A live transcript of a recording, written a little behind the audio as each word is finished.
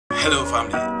Hello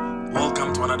family,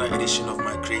 welcome to another edition of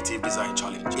my creative design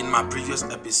challenge. In my previous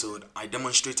episode, I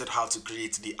demonstrated how to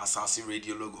create the Asaase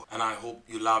Radio logo, and I hope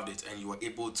you loved it and you were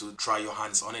able to try your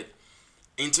hands on it.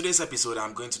 In today's episode,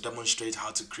 I'm going to demonstrate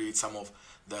how to create some of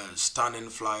the stunning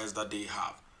flyers that they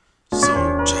have.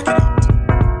 So check it out.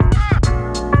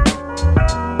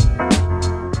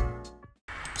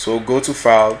 So go to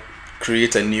File,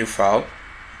 create a new file,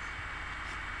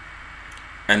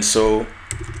 and so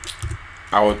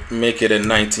I would make it a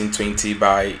 1920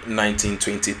 by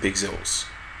 1920 pixels.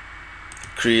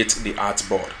 Create the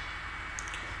artboard.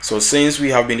 So since we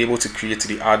have been able to create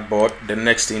the artboard, the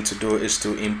next thing to do is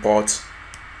to import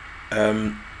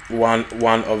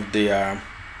one of the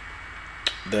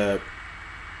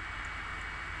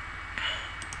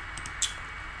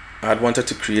I'd wanted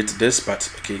to create this,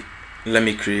 but okay, let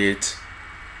me create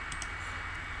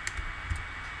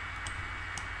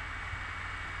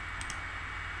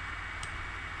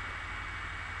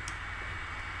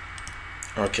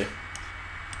okay.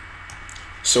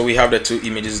 So we have the two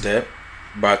images there,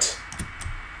 but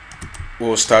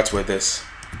we'll start with this.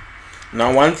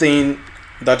 Now, one thing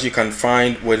that you can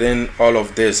find within all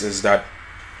of this is that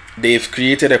they've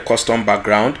created a custom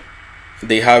background.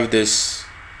 They have this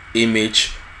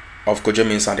image of Kojo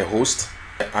Mensah, the host,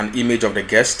 an image of the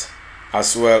guest,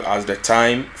 as well as the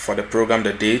time for the program,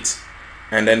 the date,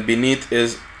 and then beneath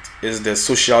is the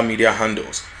social media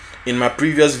handles. In my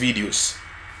previous videos,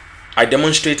 I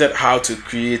demonstrated how to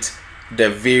create the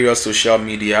various social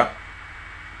media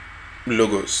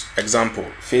logos. Example,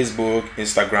 Facebook,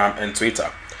 Instagram, and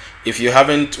Twitter. If you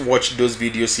haven't watched those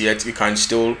videos yet, you can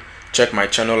still check my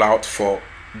channel out for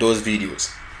those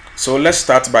videos. So let's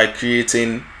start by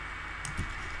creating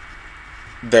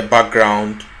the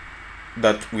background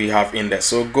that we have in there.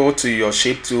 So go to your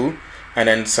shape tool and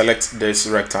then select this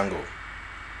rectangle.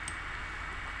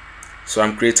 So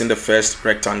I'm creating the first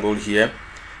rectangle here.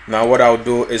 Now what I'll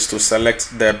do is to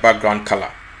select the background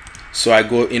color. So I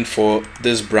go in for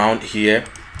this brown here,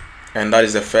 and that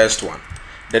is the first one.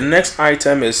 The next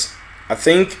item is, I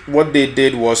think what they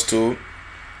did was to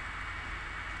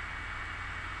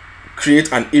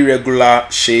create an irregular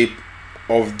shape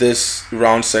of this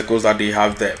round circles that they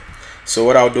have there. So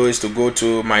what I'll do is to go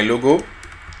to my logo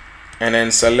and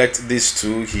then select these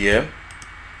two here,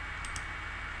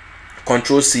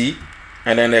 Ctrl C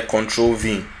and then a Ctrl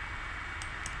V.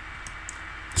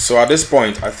 So at this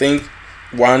point, I think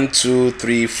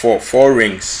 4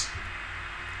 rings.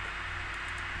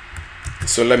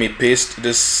 So let me paste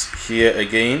this here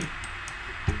again.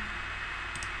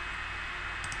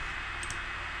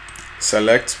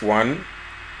 Select 1,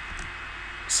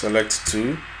 select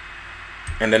 2,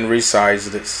 and then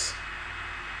resize this.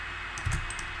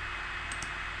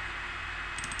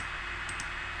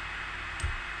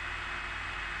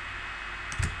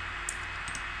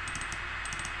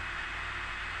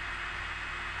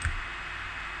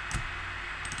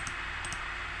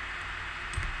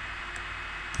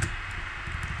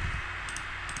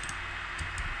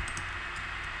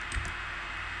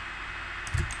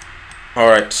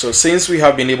 Alright, so since we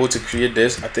have been able to create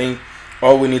this, I think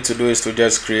all we need to do is to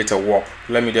just create a warp.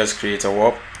 Let me just create a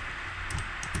warp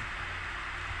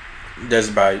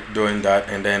just by doing that,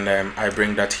 and then I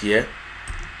bring that here,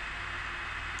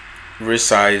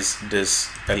 resize this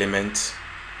element,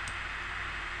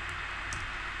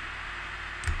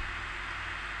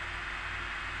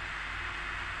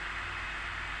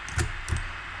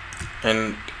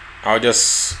 and I'll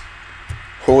just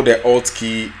hold the Alt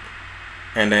key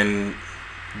and then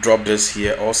drop this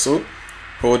here. Also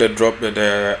hold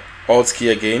the Alt key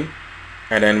again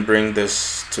and then bring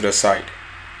this to the side.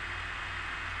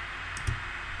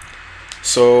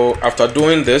 So after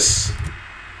doing this,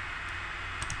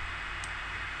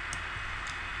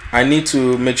 I need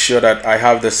to make sure that I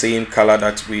have the same color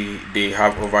that they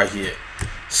have over here.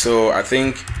 So I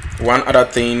think one other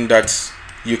thing that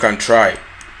you can try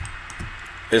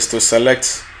is to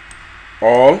select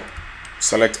all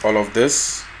of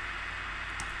this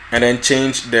and then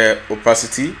change the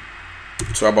opacity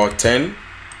to about 10,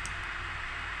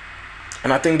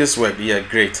 and I think this worked. Yeah,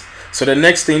 great. So the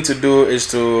next thing to do is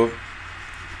to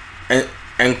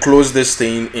enclose this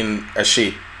thing in a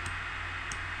shape,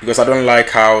 because I don't like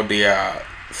how they are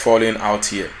falling out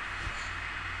here.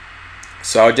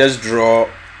 So I'll just draw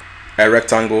a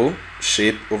rectangle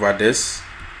shape over this,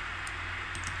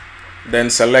 then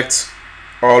select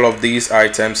all of these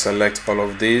items, select all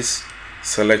of these,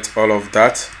 select all of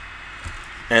that,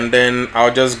 and then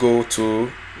I'll just go to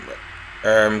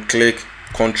click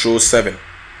Ctrl 7,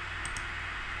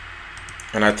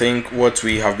 and I think what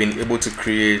we have been able to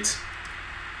create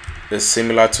is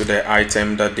similar to the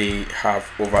item that they have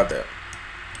over there.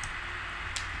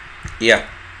 Yeah,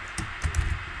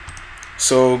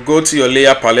 so go to your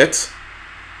layer palette,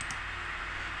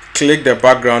 click the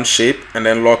background shape and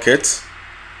then lock it.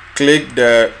 Click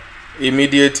the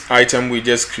immediate item we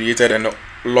just created and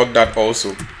lock that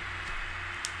also.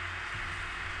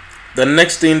 The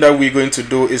next thing that we're going to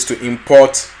do is to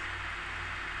import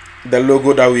the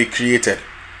logo that we created.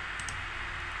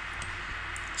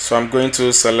 So I'm going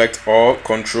to select all,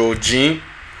 Control G,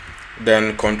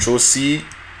 then Control C,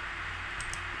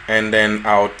 and then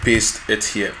I'll paste it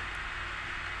here.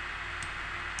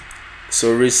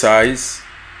 So resize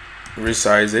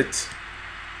it.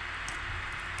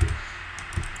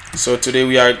 So today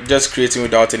we are just creating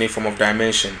without any form of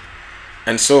dimension.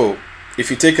 And so if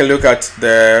you take a look at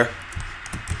the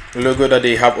logo that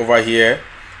they have over here,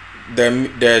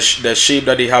 the shape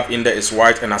that they have in there is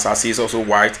white, and Asaase is also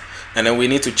white. And then we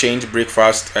need to change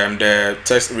breakfast the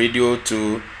text radio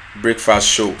to breakfast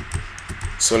show.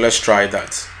 So let's try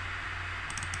that.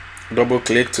 Double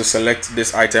click to select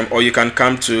this item, or you can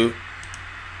come to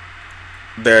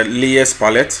the layers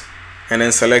palette and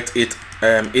then select it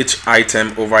each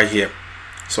item over here.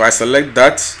 So I select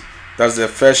that's the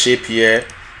first shape here,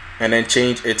 and then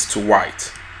change it to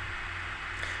white.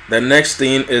 The next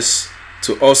thing is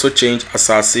to also change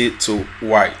Asaase to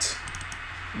white.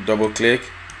 Double click,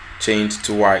 change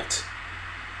to white.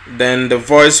 Then the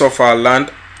voice of our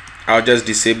land, I'll just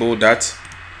disable that.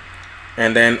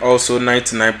 And then also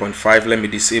 99.5, let me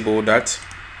disable that.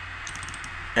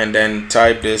 And then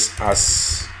type this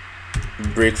as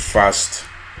breakfast.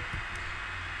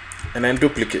 And then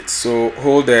duplicate. So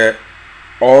hold the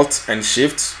Alt and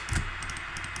Shift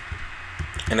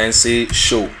and then say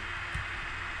show.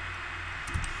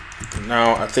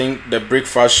 Now I think the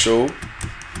breakfast show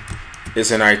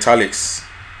is in italics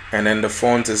and then the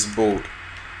font is bold.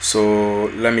 So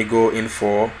let me go in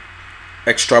for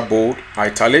extra bold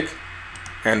italic,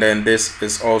 and then this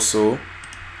is also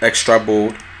extra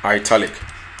bold italic.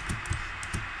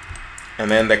 And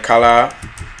then the color,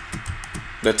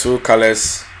 the two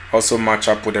colors also match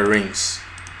up with the rings.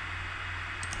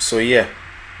 So yeah,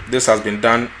 this has been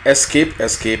done. Escape,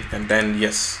 and then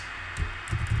yes,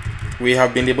 we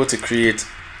have been able to create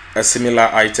a similar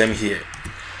item here.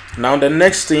 Now the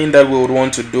next thing that we would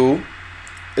want to do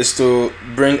is to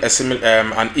bring a similar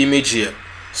an image here.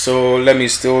 So let me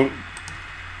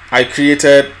I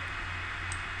created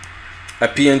a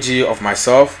PNG of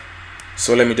myself,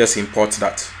 so let me just import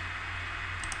that.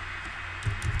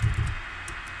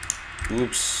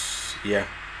 Oops, yeah.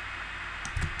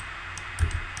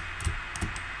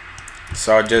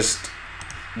 So I'll just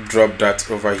drop that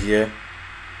over here.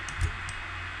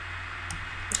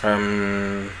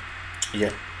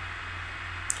 Yeah,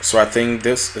 so I think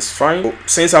this is fine.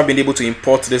 Since I've been able to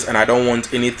import this and I don't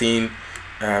want anything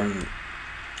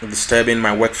disturbing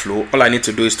my workflow, all I need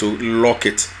to do is to lock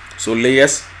it. So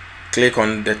layers, click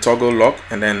on the toggle lock,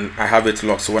 and then I have it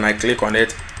locked. So when I click on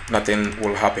it, nothing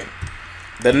will happen.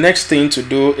 The next thing to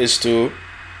do is to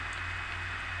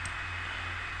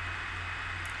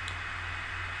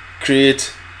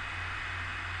create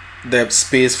the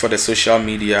space for the social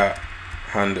media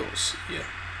handles. Yeah.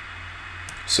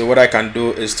 So what I can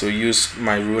do is to use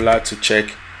my ruler to check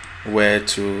where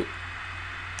to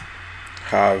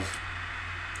have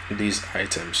these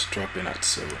items dropping at.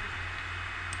 So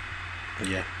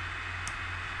yeah,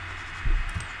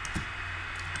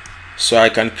 so I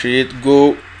can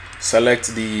go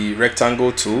select the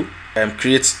rectangle tool and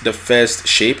create the first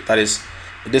shape. That is,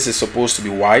 this is supposed to be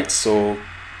white, so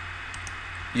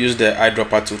use the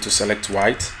eyedropper tool to select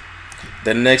white.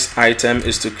 The next item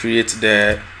is to create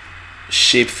the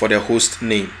shape for the host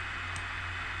name,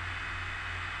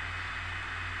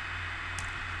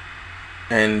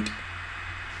 and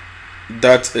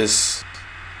that is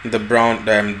the brown,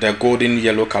 the golden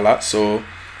yellow color. So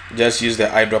just use the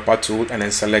eyedropper tool and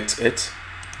then select it.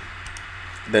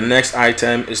 The next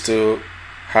item is to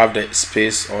have the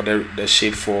space or the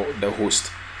shape for the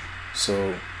host.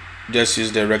 So just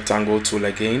use the rectangle tool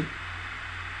again,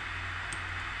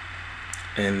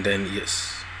 and then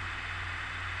yes.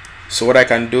 So what I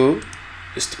can do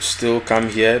is to still come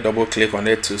here, double click on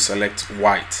it to select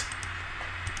white.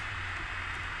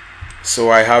 So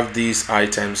I have these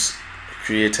items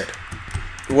created.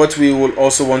 What we will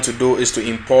also want to do is to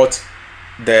import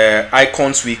the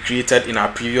icons we created in our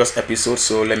previous episode.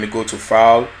 So let me go to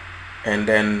File and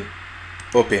then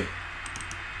Open.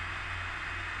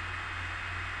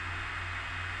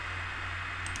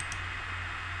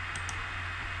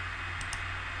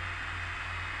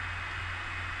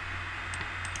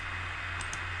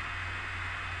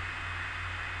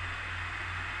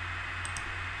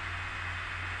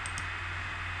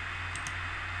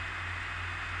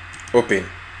 open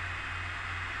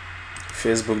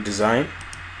Facebook design.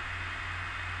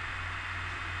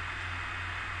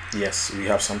 Yes, we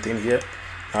have something here.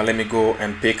 Now let me go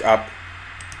and pick up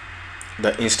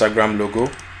the Instagram logo,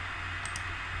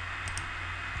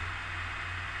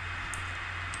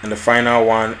 and the final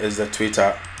one is the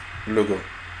Twitter logo.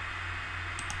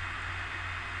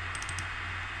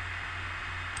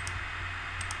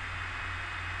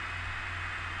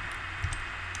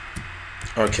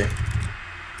 Okay,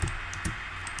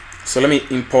 so let me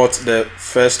import the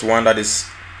first one, that is,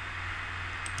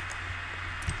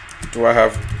 do I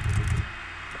have,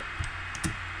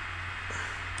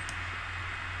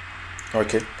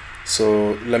 okay,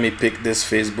 so let me pick this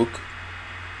Facebook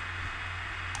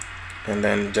and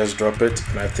then just drop it,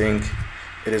 and I think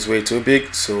it is way too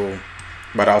big, so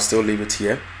but I'll still leave it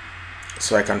here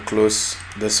so I can close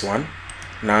this one.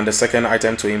 Now the second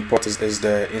item to import is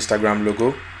the Instagram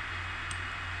logo.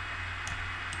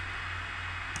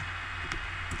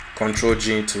 Control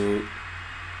G to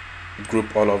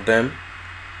group all of them,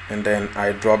 and then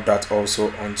I drop that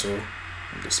also onto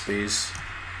the space.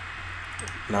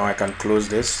 Now I can close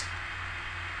this.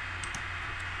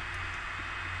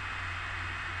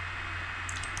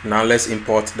 Now let's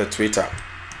import the Twitter.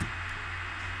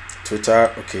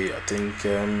 Okay, I think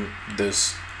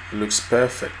this looks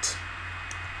perfect.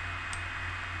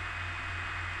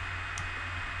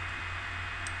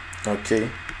 Okay,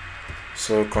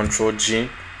 so Control G.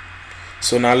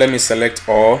 So now let me select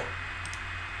all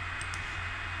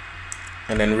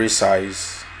and then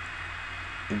resize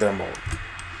them all.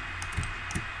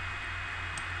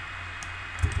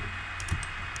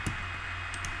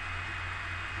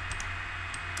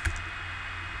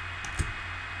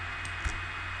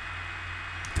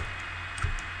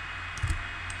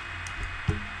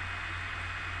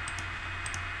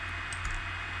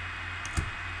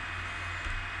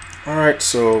 Alright,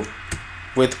 so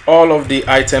with all of the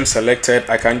items selected,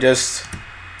 I can just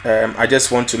I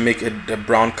just want to make it the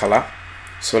brown color,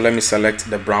 so let me select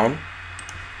the brown,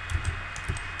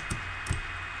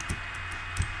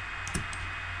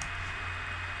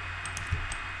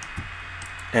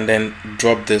 and then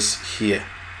drop this here.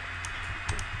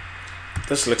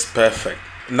 This looks perfect.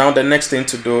 Now the next thing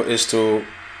to do is to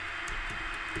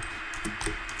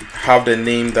have the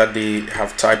name that they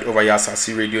have typed over here,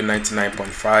 Asaase Radio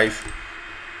 99.5.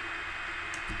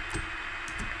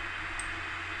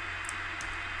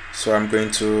 So I'm going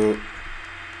to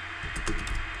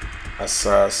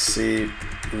Asaase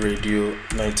Radio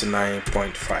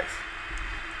 99.5,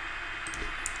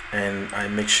 and I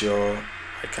make sure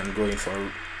I can go in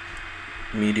for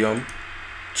medium,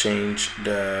 change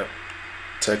the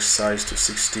text size to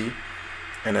 60,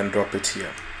 and then drop it here.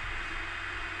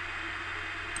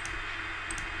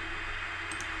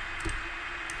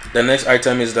 The next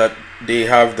item is that they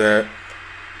have the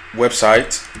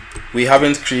website. We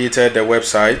haven't created the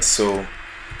website, so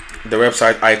the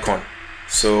website icon.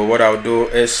 So what I'll do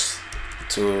is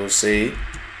to say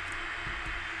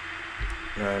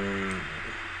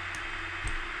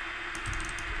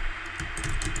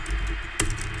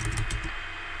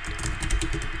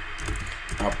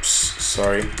apps,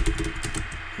 sorry,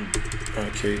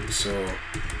 okay, so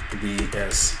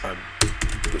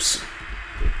bsagbosu.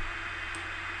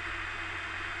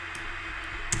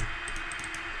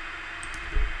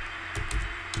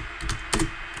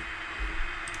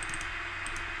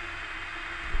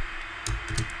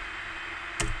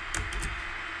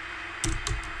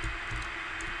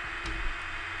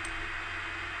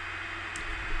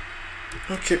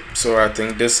 Okay, so I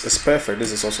think this is perfect.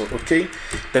 This is also okay.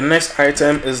 The next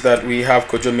item is that we have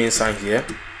Kojo Mensah here,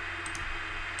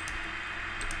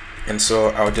 and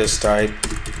so I'll just type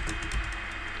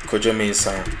Kojo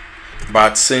Mensah,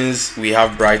 but since we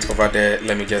have bright over there,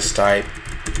 let me just type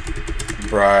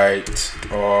bright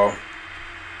or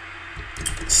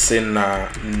Sina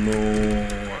no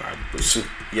Abusu.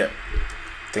 Yeah,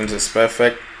 I think this is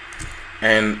perfect,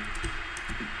 and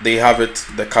they have it,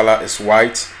 the color is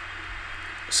white.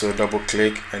 So double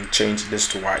click and change this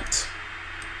to white.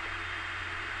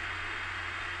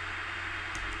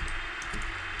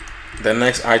 The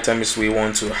next item is we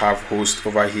want to have host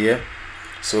over here.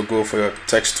 So go for your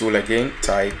text tool again,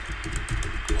 type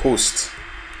host,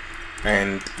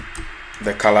 and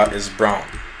the color is brown.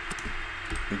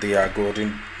 They are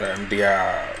golden, they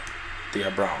are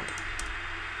brown.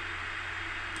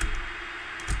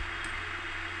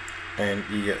 And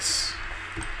yes.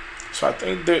 So I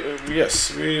think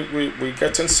yes, we're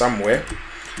getting somewhere.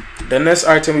 The next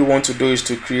item we want to do is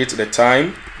to create the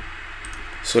time.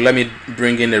 So let me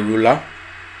bring in a ruler.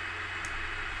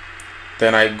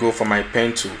 Then I go for my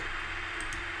pen tool.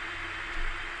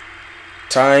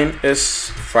 Time is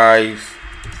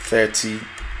 5:30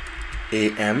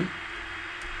 a.m.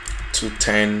 to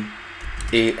 10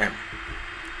 a.m.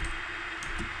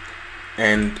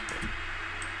 and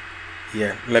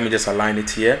yeah, let me just align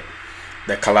it here.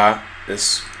 The color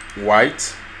is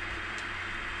white.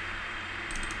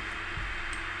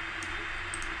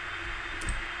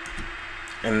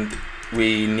 And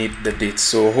we need the date,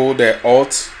 so hold the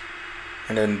Alt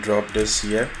and then drop this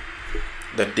here.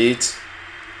 The date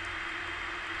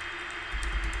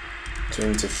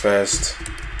 21st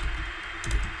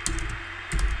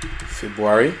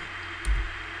February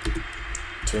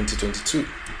 2022,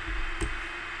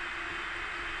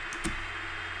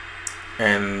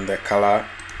 and the color,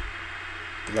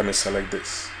 let me select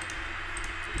this.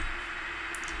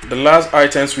 The last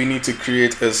items we need to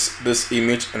create is this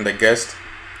image and the guest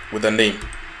with a name.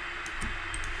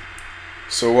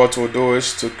 So what we'll do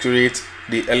is to create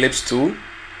the ellipse tool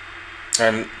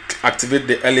and activate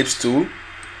the ellipse tool.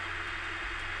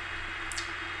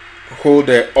 Hold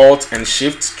the Alt and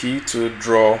Shift key to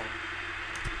draw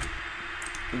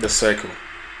the circle.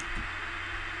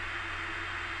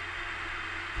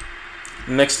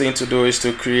 Next thing to do is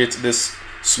to create this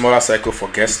smaller circle for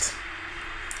guest.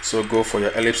 So go for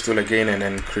your ellipse tool again and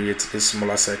then create this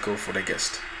smaller circle for the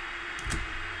guest.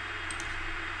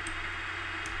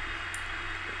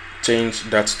 Change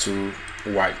that to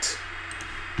white.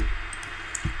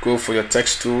 Go for your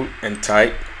text tool and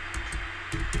type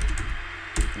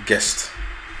guest.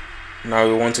 Now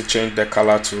we want to change the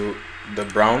color to the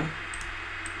brown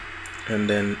and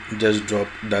then just drop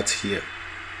that here.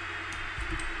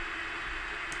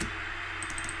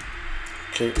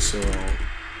 Okay, so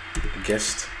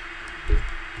guest.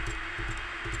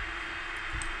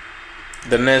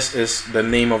 The next is the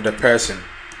name of the person.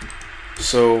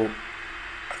 So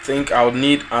I think I'll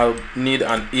need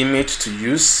an image to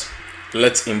use.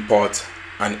 Let's import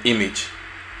an image.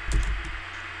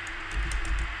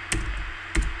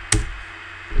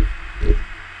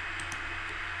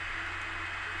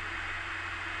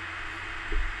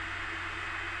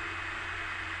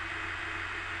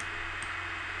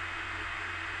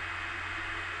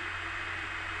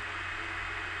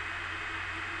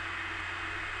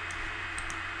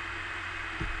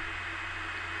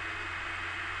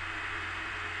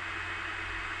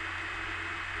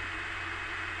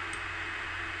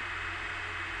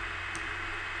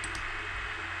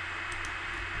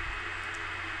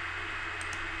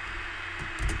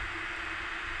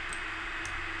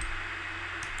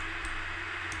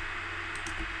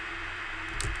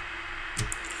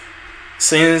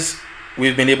 Since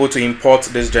we've been able to import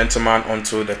this gentleman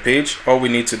onto the page, all we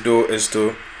need to do is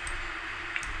to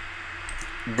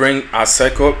bring our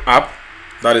circle up.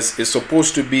 That is, it's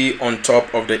supposed to be on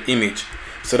top of the image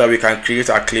so that we can create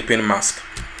our clipping mask.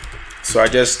 So I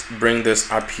just bring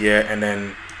this up here and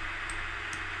then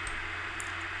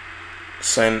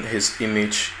send his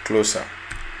image closer.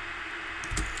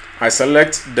 I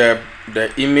select the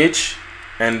image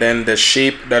and then the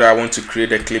shape that I want to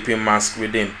create a clipping mask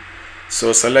within.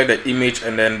 So select the image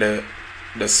and then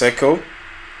the circle.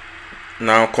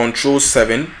 Now Control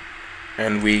 7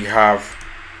 and we have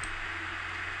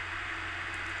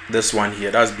this one here.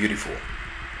 That's beautiful.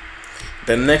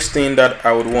 The next thing that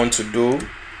I would want to do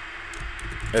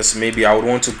is maybe I would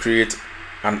want to create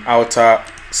an outer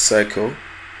circle.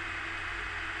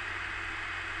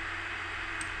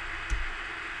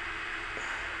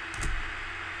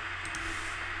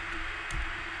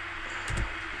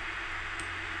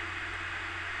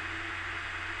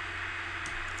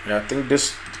 Yeah, I think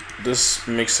this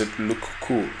makes it look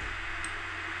cool.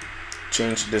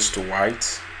 Change this to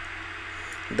white.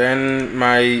 Then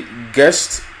my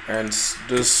guest and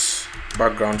this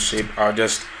background shape, I'll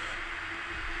just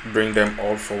bring them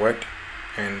all forward,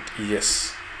 and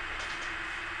yes.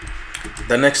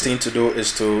 The next thing to do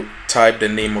is to type the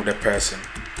name of the person.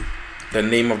 The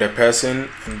name of the person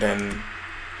and then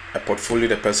a portfolio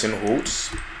the person holds.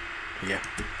 Yeah.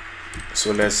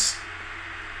 So let's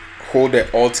hold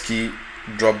the Alt key,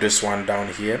 drop this one down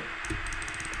here.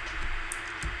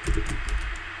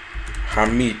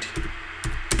 Hamid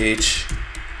H.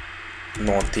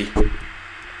 Norte.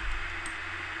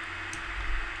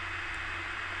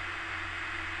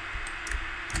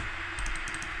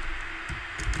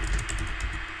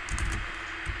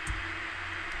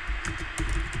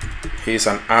 He's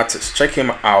an artist. Check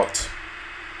him out.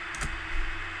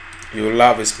 You'll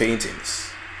love his paintings.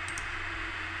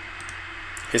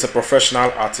 He's a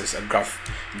professional artist, a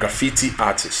graffiti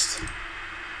artist.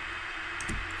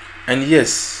 And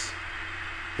yes,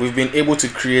 we've been able to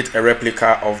create a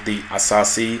replica of the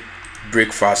Asaase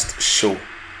breakfast show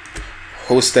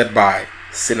hosted by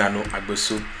Sinano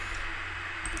Agbosu.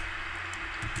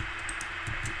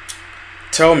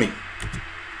 Tell me,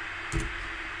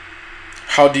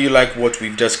 how do you like what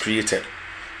we've just created?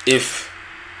 If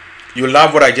you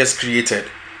love what I just created,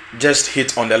 just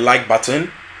hit on the like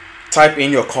button, type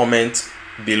in your comment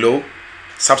below,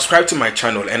 subscribe to my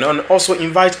channel, and also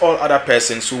invite all other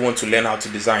persons who want to learn how to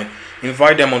design.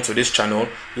 Invite them onto this channel,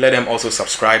 let them also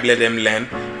subscribe, let them learn,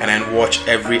 and then watch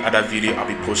every other video I'll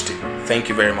be posting. Thank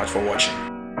you very much for watching.